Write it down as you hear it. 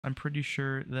I'm pretty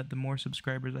sure that the more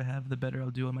subscribers I have, the better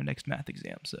I'll do on my next math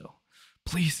exam. So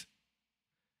please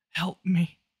help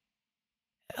me.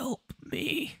 Help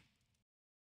me.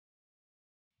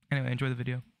 Anyway, enjoy the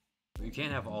video. You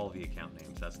can't have all the account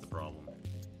names, that's the problem.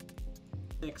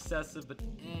 Excessive, but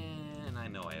and I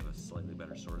know I have a slightly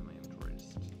better sword in my inventory.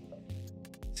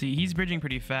 See, he's bridging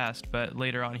pretty fast, but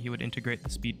later on he would integrate the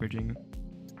speed bridging.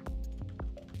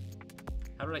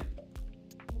 How did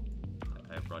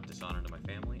I have brought dishonor to my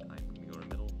family. I'm gonna go to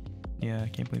middle. Yeah, I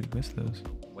can't believe we missed those.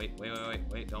 Wait,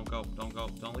 don't go,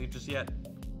 don't leave just yet.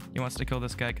 He wants to kill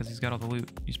this guy because he's got all the loot.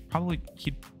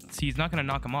 He's not gonna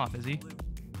knock him off, is he?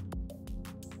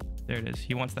 There it is.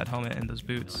 He wants that helmet and those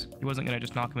boots. He wasn't gonna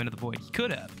just knock him into the void. He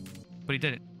could have, but he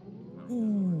didn't.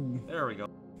 Ooh. There we go.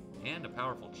 And a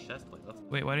powerful chest plate.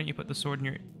 Wait, why didn't you put the sword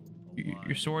in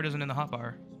your sword isn't in the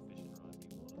hotbar.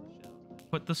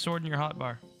 Put the sword in your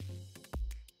hotbar.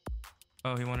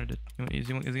 Oh, he wanted to. Is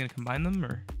he gonna combine them,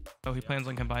 or? Oh, he plans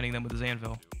on combining them with his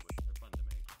anvil. They're fun to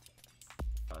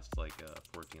make. Cost like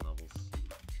 14 levels.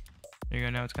 There you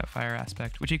go. Now it's got fire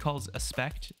aspect, which he calls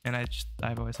aspect, and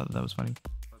I've always thought that was funny.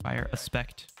 Fire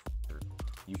aspect.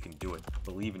 You can do it.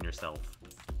 Believe in yourself.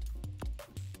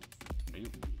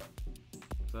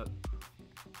 What's that?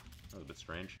 That was a bit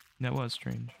strange. That was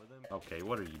strange. Okay,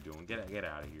 what are you doing? Get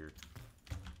out of here.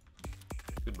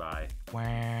 Goodbye.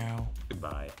 Wow.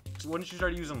 Goodbye. So once you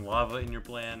start using lava in your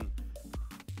plan,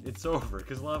 it's over.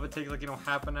 Because lava takes like,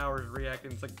 half an hour to react,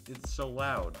 and it's so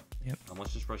loud. Yep.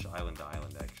 Let's just rush island to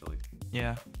island, actually.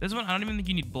 Yeah. This one, I don't even think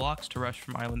you need blocks to rush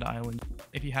from island to island.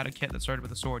 If you had a kit that started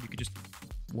with a sword, you could just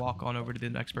walk on over to the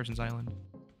next person's island.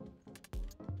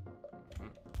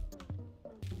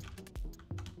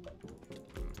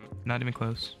 Not even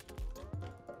close.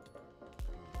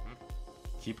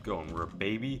 Keep going. We're a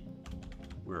baby.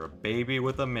 We're a baby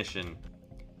with a mission.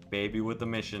 Baby with a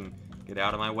mission. Get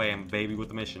out of my way. I'm a baby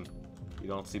with a mission. You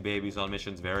don't see babies on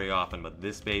missions very often, but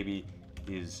this baby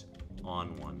is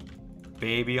on one.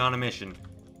 Baby on a mission.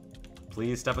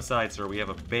 Please step aside, sir. We have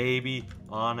a baby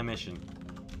on a mission.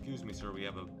 Excuse me, sir. We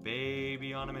have a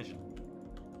baby on a mission.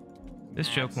 This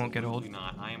joke won't get old. Absolutely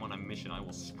not. I am on a mission. I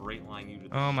will straight line you to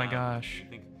the Oh my shadow. gosh. You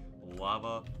think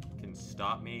lava can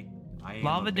stop me? I am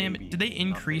Lava a baby. damage. Did they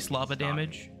increase lava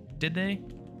damage? Did they?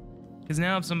 Because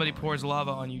now if somebody pours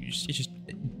lava on you, it's just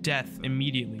death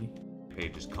immediately. Okay,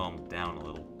 just calm down a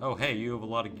little. Oh, hey, you have a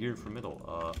lot of gear for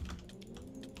middle.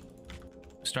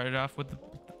 Started off with the...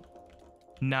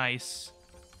 Nice.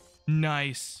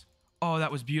 Nice. Oh,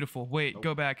 that was beautiful. Wait,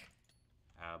 go back.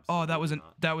 Oh, that was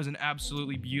an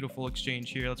absolutely beautiful exchange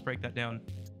here. Let's break that down.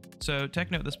 So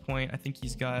Techno at this point, I think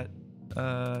he's got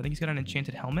an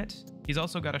enchanted helmet. He's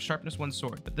also got a sharpness 1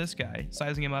 sword. But this guy,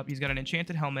 sizing him up, he's got an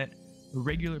enchanted helmet, a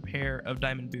regular pair of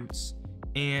diamond boots,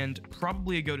 and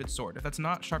probably a goated sword. If that's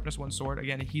not sharpness 1 sword,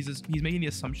 again, he's making the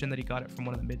assumption that he got it from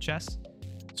one of the mid chests.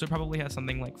 So it probably has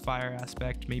something like fire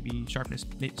aspect, maybe sharpness,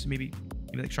 maybe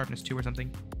like sharpness 2 or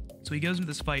something. So he goes into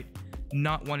this fight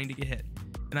not wanting to get hit.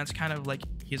 And that's kind of like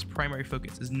his primary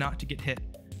focus, is not to get hit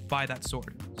by that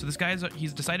sword. So this guy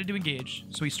he's decided to engage.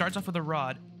 So he starts off with a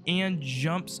rod and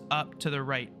jumps up to the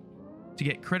right to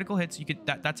get critical hits.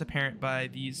 That's apparent by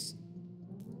these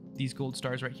gold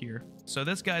stars right here. So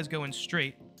this guy's going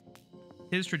straight.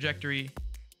 His trajectory,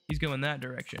 he's going that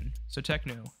direction. So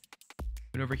Techno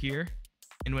went over here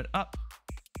and went up,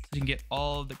 so you can get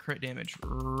all of the crit damage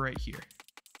right here.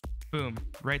 Boom,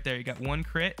 right there. You got 1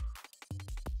 crit,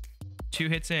 2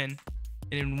 hits in,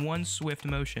 and in 1 swift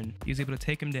motion, he was able to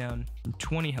take him down from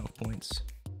 20 health points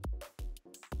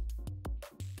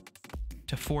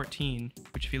to 14,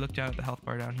 which if you look down at the health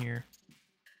bar down here,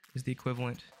 is the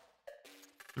equivalent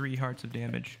 3 hearts of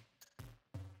damage.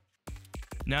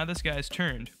 Now this guy's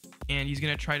turned, and he's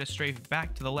gonna try to strafe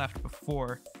back to the left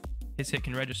before his hit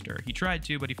can register. He tried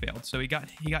to, but he failed. So he got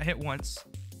hit once,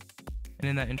 and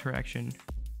in that interaction,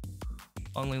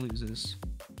 only loses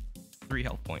 3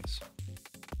 health points.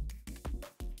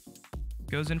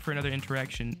 Goes in for another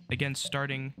interaction, again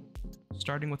starting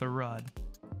with a rod.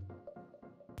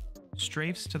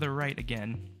 Strafes to the right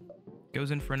again.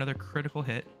 Goes in for another critical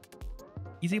hit.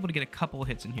 He's able to get a couple of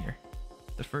hits in here.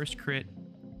 The first crit,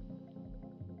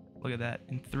 look at that,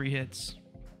 in 3 hits,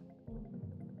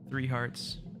 3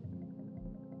 hearts.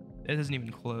 It isn't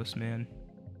even close, man.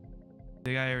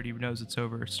 The guy already knows it's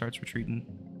over, starts retreating.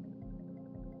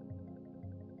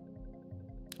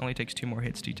 Only takes 2 more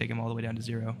hits to take him all the way down to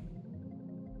 0.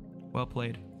 Well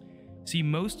played. See,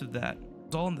 most of that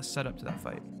was all in the setup to that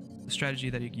fight. The strategy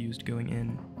that he used going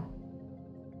in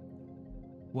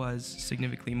was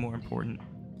significantly more important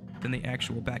than the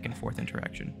actual back and forth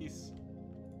interaction.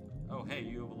 Oh, hey,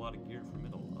 you have a lot of gear for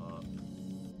middle.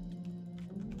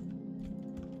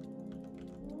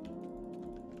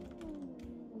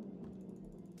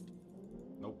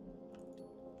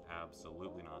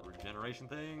 Absolutely not. Regeneration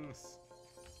things.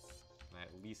 Can I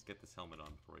at least get this helmet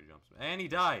on before he jumps? And he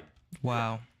died!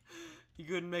 Wow. He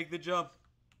couldn't make the jump.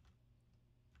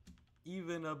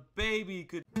 Even a baby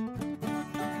could...